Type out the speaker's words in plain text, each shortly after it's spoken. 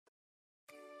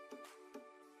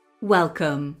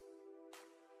Welcome.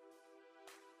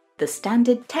 The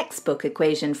standard textbook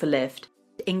equation for lift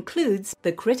includes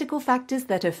the critical factors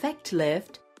that affect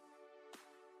lift,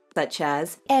 such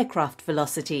as aircraft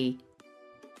velocity,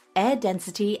 air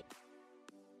density,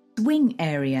 wing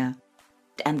area,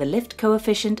 and the lift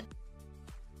coefficient.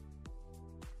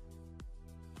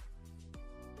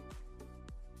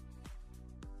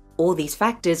 All these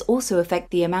factors also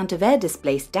affect the amount of air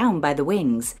displaced down by the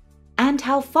wings and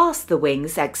how fast the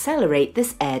wings accelerate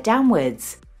this air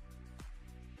downwards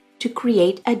to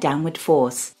create a downward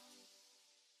force.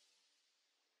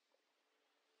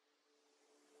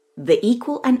 The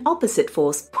equal and opposite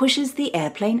force pushes the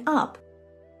airplane up.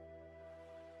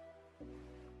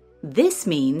 This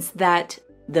means that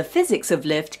the physics of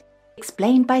lift,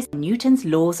 explained by Newton's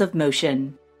laws of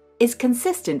motion, is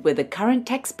consistent with the current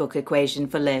textbook equation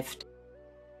for lift.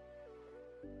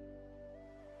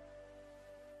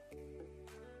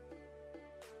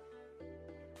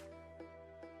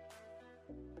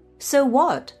 So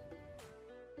what?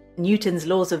 Newton's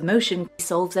laws of motion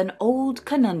solves an old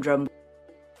conundrum.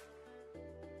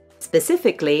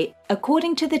 Specifically,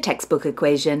 according to the textbook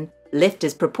equation, lift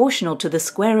is proportional to the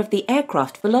square of the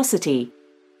aircraft velocity.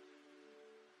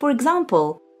 For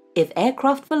example, if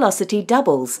aircraft velocity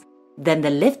doubles, then the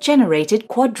lift generated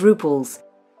quadruples,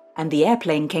 and the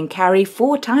airplane can carry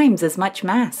 4 times as much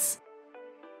mass.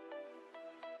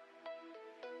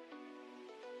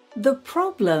 The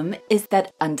problem is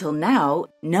that until now,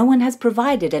 no one has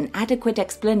provided an adequate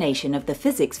explanation of the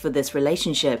physics for this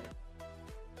relationship.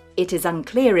 It is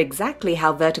unclear exactly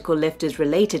how vertical lift is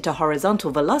related to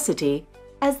horizontal velocity,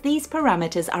 as these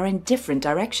parameters are in different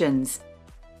directions.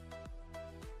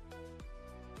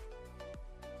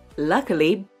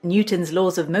 Luckily, Newton's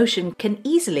laws of motion can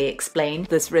easily explain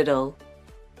this riddle.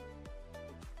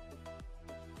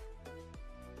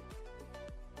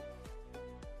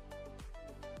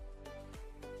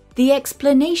 The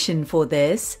explanation for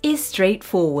this is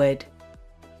straightforward.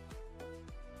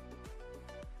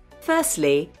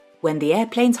 Firstly, when the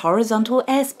airplane's horizontal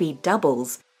airspeed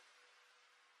doubles,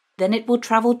 then it will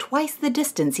travel twice the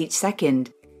distance each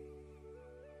second,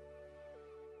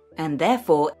 and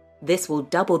therefore this will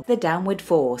double the downward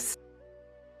force.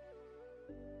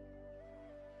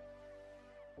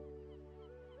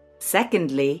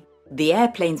 Secondly, the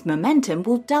airplane's momentum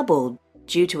will double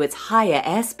due to its higher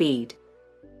airspeed,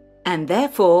 and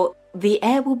therefore the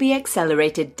air will be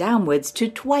accelerated downwards to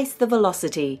twice the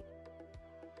velocity.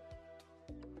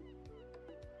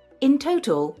 In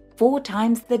total, 4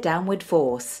 times the downward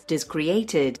force is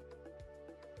created,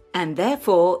 and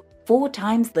therefore 4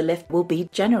 times the lift will be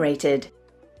generated.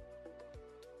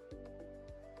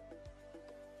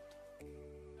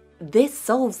 This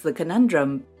solves the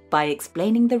conundrum by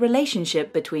explaining the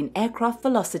relationship between aircraft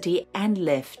velocity and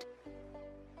lift.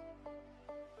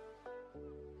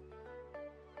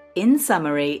 In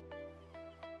summary,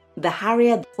 the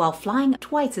Harrier, while flying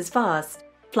twice as fast,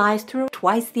 flies through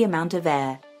twice the amount of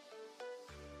air.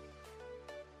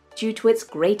 Due to its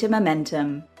greater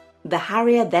momentum, the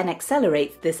Harrier then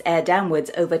accelerates this air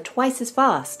downwards over twice as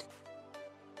fast.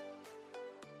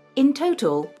 In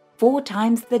total, 4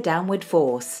 times the downward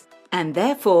force, and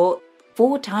therefore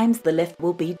 4 times the lift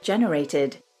will be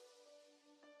generated.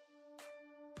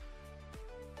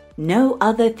 No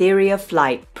other theory of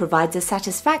flight provides a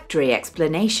satisfactory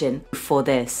explanation for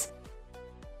this.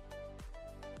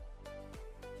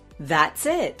 That's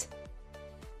it!